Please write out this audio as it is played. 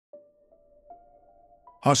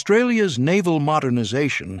Australia's naval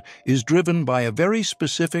modernization is driven by a very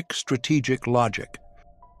specific strategic logic.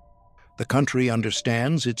 The country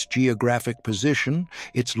understands its geographic position,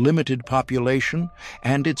 its limited population,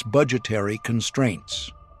 and its budgetary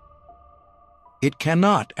constraints. It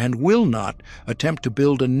cannot and will not attempt to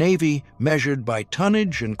build a navy measured by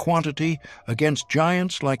tonnage and quantity against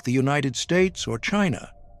giants like the United States or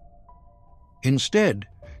China. Instead,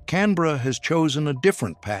 Canberra has chosen a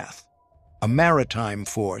different path, a maritime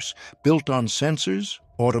force built on sensors,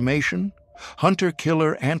 automation,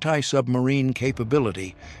 hunter-killer anti-submarine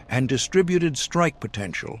capability, and distributed strike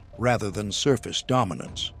potential rather than surface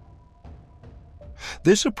dominance.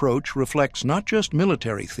 This approach reflects not just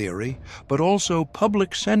military theory, but also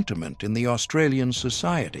public sentiment in the Australian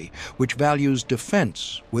society, which values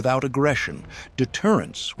defense without aggression,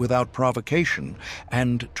 deterrence without provocation,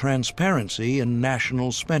 and transparency in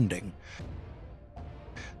national spending.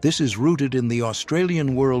 This is rooted in the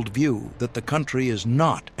Australian worldview that the country is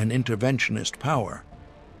not an interventionist power.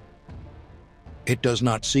 It does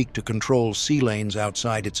not seek to control sea lanes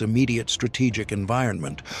outside its immediate strategic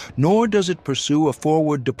environment, nor does it pursue a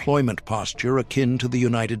forward deployment posture akin to the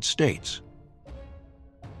United States.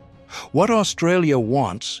 What Australia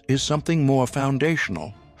wants is something more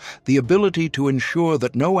foundational: the ability to ensure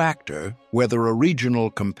that no actor, whether a regional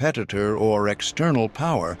competitor or external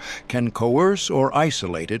power, can coerce or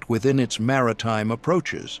isolate it within its maritime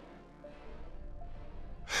approaches.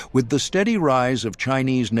 With the steady rise of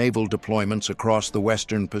Chinese naval deployments across the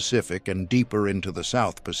Western Pacific and deeper into the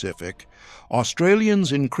South Pacific,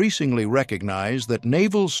 Australians increasingly recognize that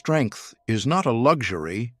naval strength is not a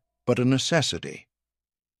luxury, but a necessity.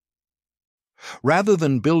 Rather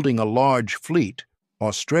than building a large fleet,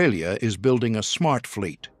 Australia is building a smart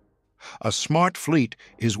fleet. A smart fleet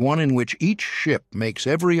is one in which each ship makes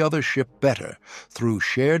every other ship better through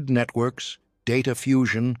shared networks, data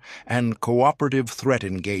fusion, and cooperative threat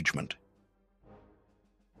engagement.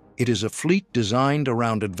 It is a fleet designed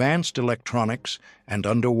around advanced electronics and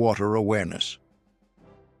underwater awareness.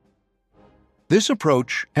 This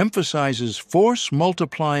approach emphasizes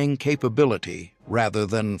force-multiplying capability rather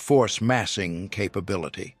than force-massing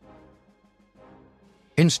capability.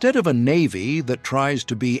 Instead of a navy that tries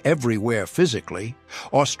to be everywhere physically,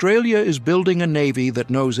 Australia is building a navy that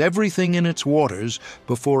knows everything in its waters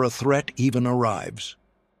before a threat even arrives.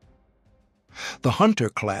 The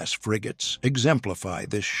Hunter-class frigates exemplify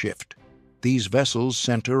this shift. These vessels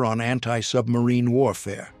center on anti-submarine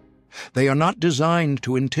warfare. They are not designed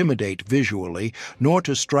to intimidate visually, nor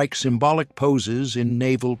to strike symbolic poses in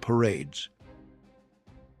naval parades.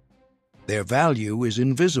 Their value is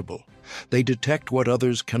invisible. They detect what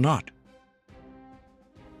others cannot.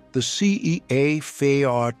 The CEA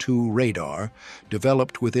FAR-2 radar,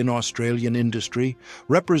 developed within Australian industry,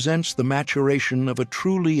 represents the maturation of a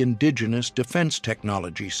truly indigenous defense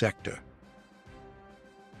technology sector.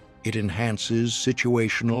 It enhances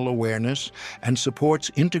situational awareness and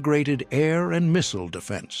supports integrated air and missile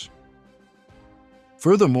defense.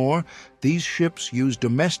 Furthermore, these ships use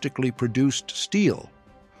domestically produced steel,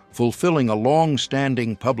 fulfilling a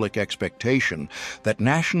long-standing public expectation that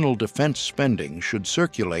national defense spending should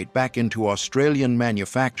circulate back into Australian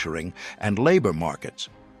manufacturing and labor markets.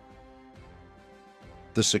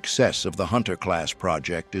 The success of the Hunter-class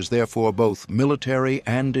project is therefore both military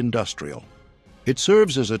and industrial. It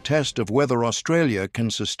serves as a test of whether Australia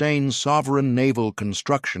can sustain sovereign naval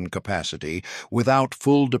construction capacity without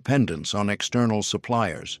full dependence on external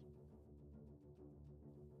suppliers.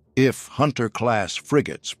 If Hunter-class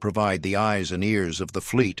frigates provide the eyes and ears of the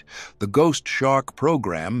fleet, the Ghost Shark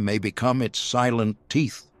program may become its silent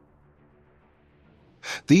teeth.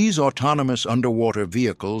 These autonomous underwater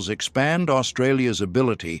vehicles expand Australia's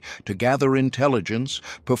ability to gather intelligence,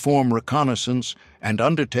 perform reconnaissance, and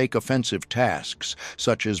undertake offensive tasks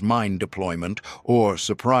such as mine deployment or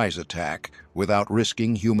surprise attack without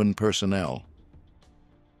risking human personnel.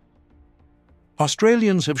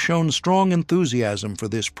 Australians have shown strong enthusiasm for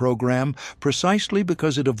this program precisely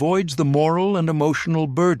because it avoids the moral and emotional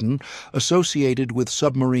burden associated with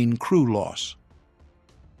submarine crew loss.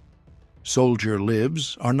 Soldier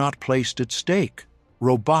lives are not placed at stake.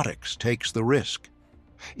 Robotics takes the risk.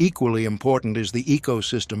 Equally important is the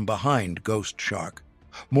ecosystem behind Ghost Shark.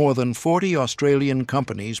 More than 40 Australian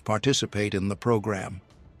companies participate in the program.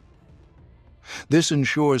 This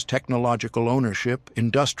ensures technological ownership,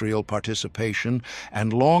 industrial participation,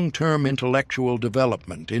 and long-term intellectual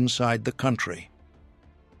development inside the country.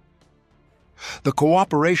 The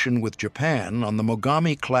cooperation with Japan on the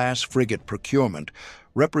Mogami-class frigate procurement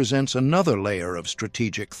represents another layer of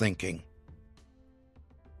strategic thinking.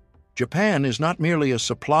 Japan is not merely a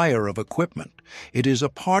supplier of equipment, it is a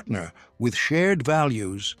partner with shared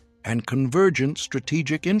values and convergent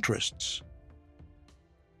strategic interests.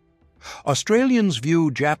 Australians view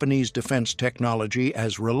Japanese defense technology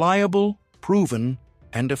as reliable, proven,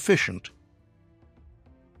 and efficient.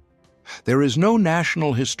 There is no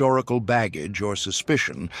national historical baggage or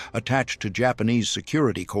suspicion attached to Japanese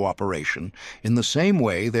security cooperation in the same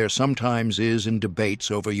way there sometimes is in debates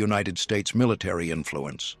over United States military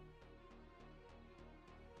influence.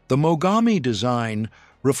 The Mogami design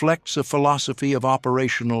reflects a philosophy of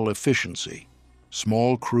operational efficiency: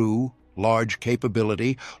 small crew, large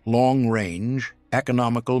capability, long range,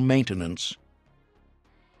 economical maintenance.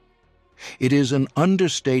 It is an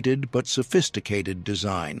understated but sophisticated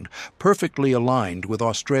design, perfectly aligned with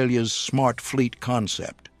Australia's smart fleet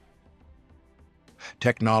concept.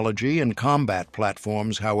 Technology and combat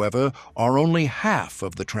platforms, however, are only half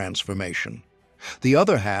of the transformation. The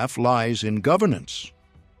other half lies in governance.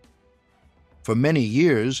 For many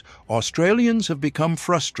years, Australians have become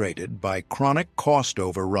frustrated by chronic cost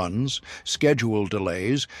overruns, schedule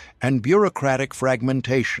delays, and bureaucratic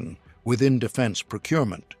fragmentation within defense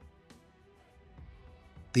procurement.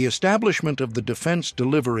 The establishment of the Defense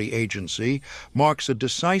Delivery Agency marks a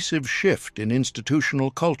decisive shift in institutional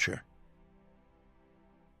culture.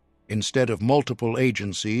 Instead of multiple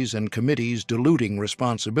agencies and committees diluting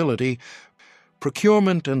responsibility,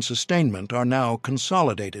 procurement and sustainment are now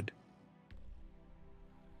consolidated.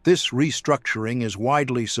 This restructuring is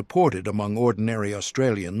widely supported among ordinary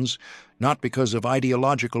Australians, not because of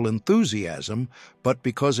ideological enthusiasm, but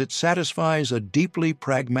because it satisfies a deeply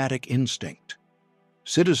pragmatic instinct.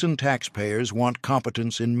 Citizen taxpayers want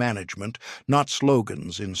competence in management, not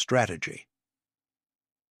slogans in strategy.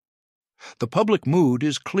 The public mood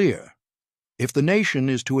is clear. If the nation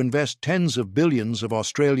is to invest tens of billions of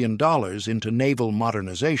Australian dollars into naval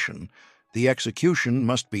modernization, the execution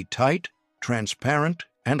must be tight, transparent,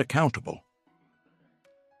 and accountable.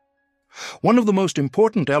 One of the most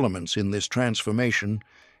important elements in this transformation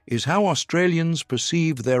is how Australians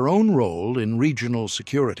perceive their own role in regional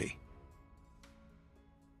security.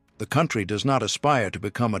 The country does not aspire to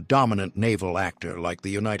become a dominant naval actor like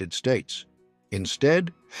the United States.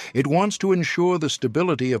 Instead, it wants to ensure the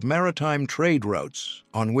stability of maritime trade routes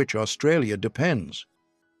on which Australia depends.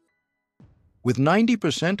 With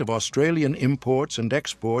 90% of Australian imports and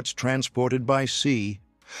exports transported by sea,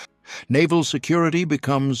 naval security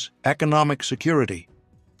becomes economic security.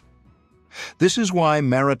 This is why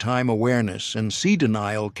maritime awareness and sea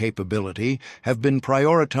denial capability have been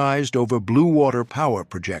prioritized over blue water power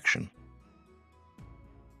projection.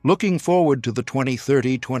 Looking forward to the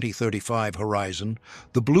 2030-2035 horizon,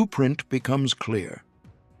 the blueprint becomes clear.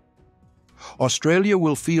 Australia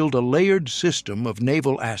will field a layered system of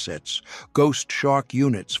naval assets: Ghost Shark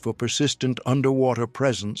units for persistent underwater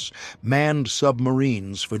presence, manned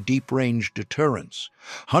submarines for deep-range deterrence,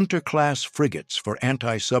 Hunter-class frigates for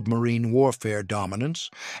anti-submarine warfare dominance,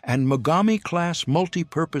 and Mogami-class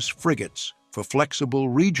multi-purpose frigates for flexible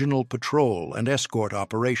regional patrol and escort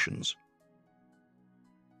operations.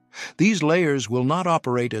 These layers will not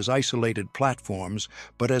operate as isolated platforms,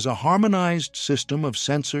 but as a harmonized system of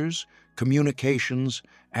sensors, communications,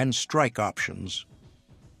 and strike options.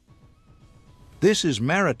 This is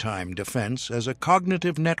maritime defense as a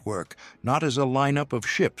cognitive network, not as a lineup of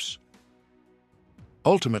ships.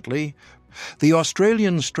 Ultimately, the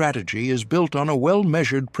Australian strategy is built on a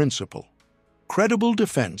well-measured principle. Credible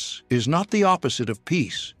defense is not the opposite of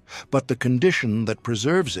peace, but the condition that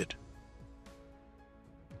preserves it.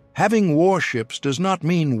 Having warships does not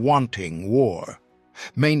mean wanting war.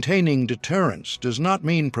 Maintaining deterrence does not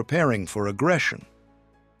mean preparing for aggression.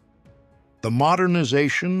 The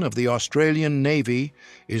modernization of the Australian Navy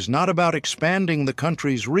is not about expanding the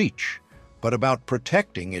country's reach, but about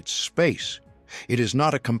protecting its space. It is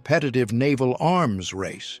not a competitive naval arms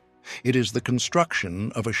race. It is the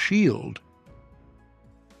construction of a shield.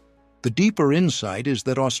 The deeper insight is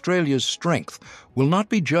that Australia's strength will not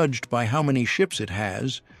be judged by how many ships it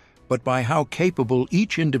has, but by how capable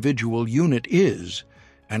each individual unit is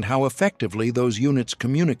and how effectively those units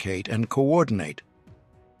communicate and coordinate.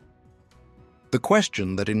 The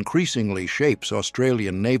question that increasingly shapes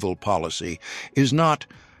Australian naval policy is not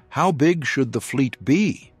how big should the fleet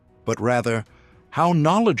be, but rather how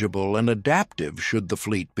knowledgeable and adaptive should the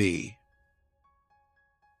fleet be.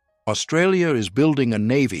 Australia is building a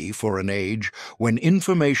navy for an age when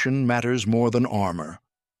information matters more than armor,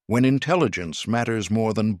 when intelligence matters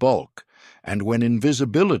more than bulk, and when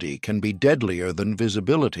invisibility can be deadlier than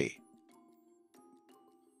visibility.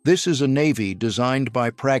 This is a navy designed by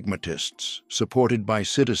pragmatists, supported by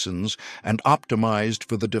citizens, and optimized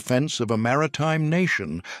for the defense of a maritime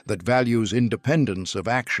nation that values independence of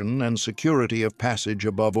action and security of passage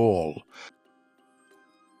above all.